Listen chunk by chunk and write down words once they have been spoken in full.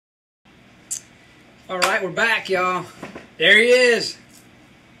All right, we're back, y'all. There he is,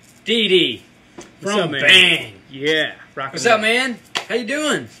 DD from Bang. Yeah. What's up, man? How you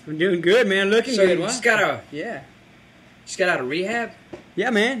doing? I'm doing good, man. Looking So good. you just got out of rehab? Yeah,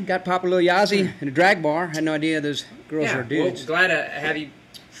 man. Got Papa Lil Yazzie in a drag bar. Had no idea those girls were dudes. Well, glad to have you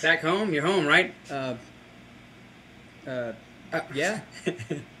back home. You're home, right? Yeah. Yeah.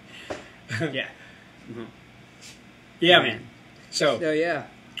 Mm-hmm. Yeah, man. So yeah.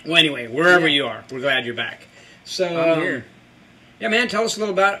 well, anyway, wherever you are, we're glad you're back. So I'm here. Yeah, man. Tell us a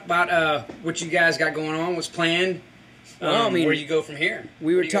little about what you guys got going on. What's planned? Well, I mean, where do you go from here?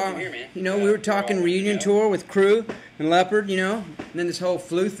 We were talking, we were talking reunion tour with Crew and Leopard, and then this whole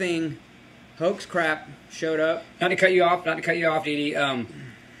flu thing, hoax crap showed up. Not to cut you off, Dee Dee.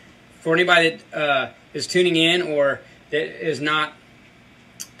 For anybody that is tuning in or that is not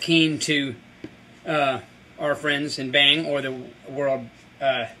keen to our friends in Bang or the world,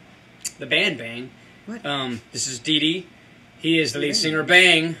 the band Bang. What? This is Dee Dee. He is the lead singer of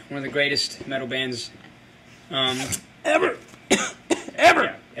Bang, one of the greatest metal bands Ever. ever.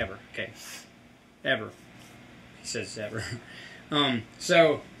 Yeah, ever. Okay. Ever. He says ever.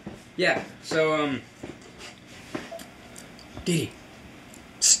 So Dee Dee.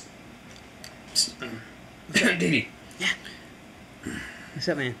 Dee Dee. Yeah. What's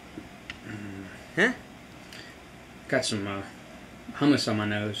up, man? Huh? Got some hummus on my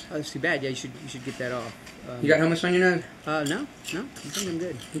nose. Oh, that's too bad. Yeah, you should get that off. You got hummus on your nose? No. I think I'm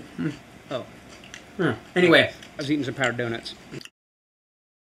good. Oh. Huh. Anyway. I was eating some powdered donuts.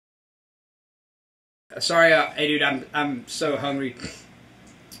 Sorry, hey dude, I'm so hungry.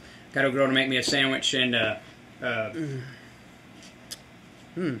 Got a girl to make me a sandwich and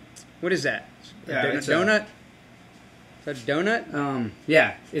What is that? It's a donut? Is that a donut?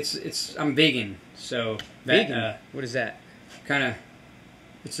 Yeah, it's I'm vegan, so that, Vegan? What is that? kind of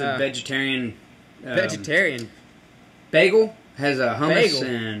it's a vegetarian Vegetarian. bagel. Has a hummus Bagel.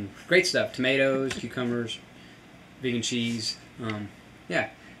 and great stuff. Tomatoes, cucumbers, vegan cheese. Yeah,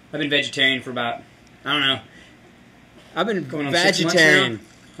 I've been vegetarian for about, I don't know. I've been Going on 6 months vegetarian.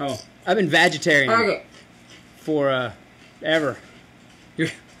 now. Oh. I've been vegetarian Okay. for ever.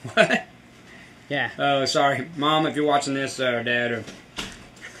 What? Yeah. Oh, sorry, Mom, if you're watching this, or Dad, or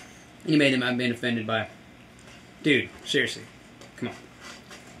anybody that might have been offended by. Dude, seriously, come on.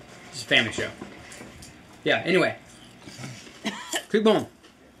 It's a family show. Yeah. Anyway, keep going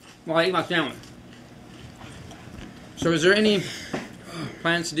while I eat my sandwich. So, is there any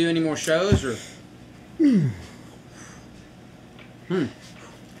plans to do any more shows, or?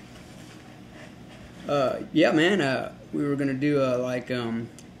 Yeah, man. We were gonna do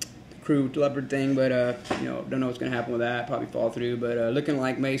Crew Leopard thing, but don't know what's gonna happen with that. Probably fall through, but looking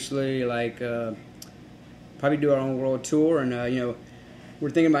like basically probably do our own world tour, and we're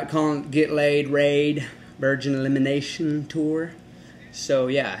thinking about calling it Get Laid Raid Virgin Elimination Tour. So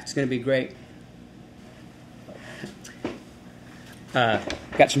yeah, it's gonna be great.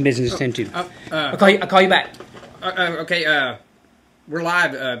 Got some business to tend to. I'll call you back. Okay. We're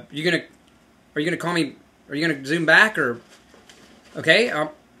live. Are you gonna call me? Are you gonna zoom back or? Okay.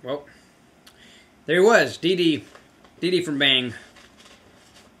 Well, there he was, Dee Dee from Bang.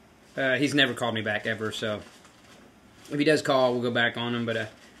 He's never called me back ever, so if he does call, we'll go back on him, but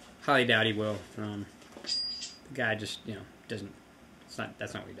highly doubt he will. The guy just, doesn't.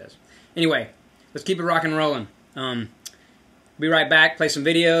 That's not what he does. Anyway, let's keep it rock and rolling. Be right back. Play some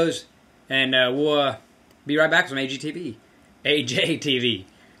videos, and we'll be right back with some AJTV.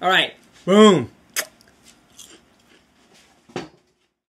 All right. Boom.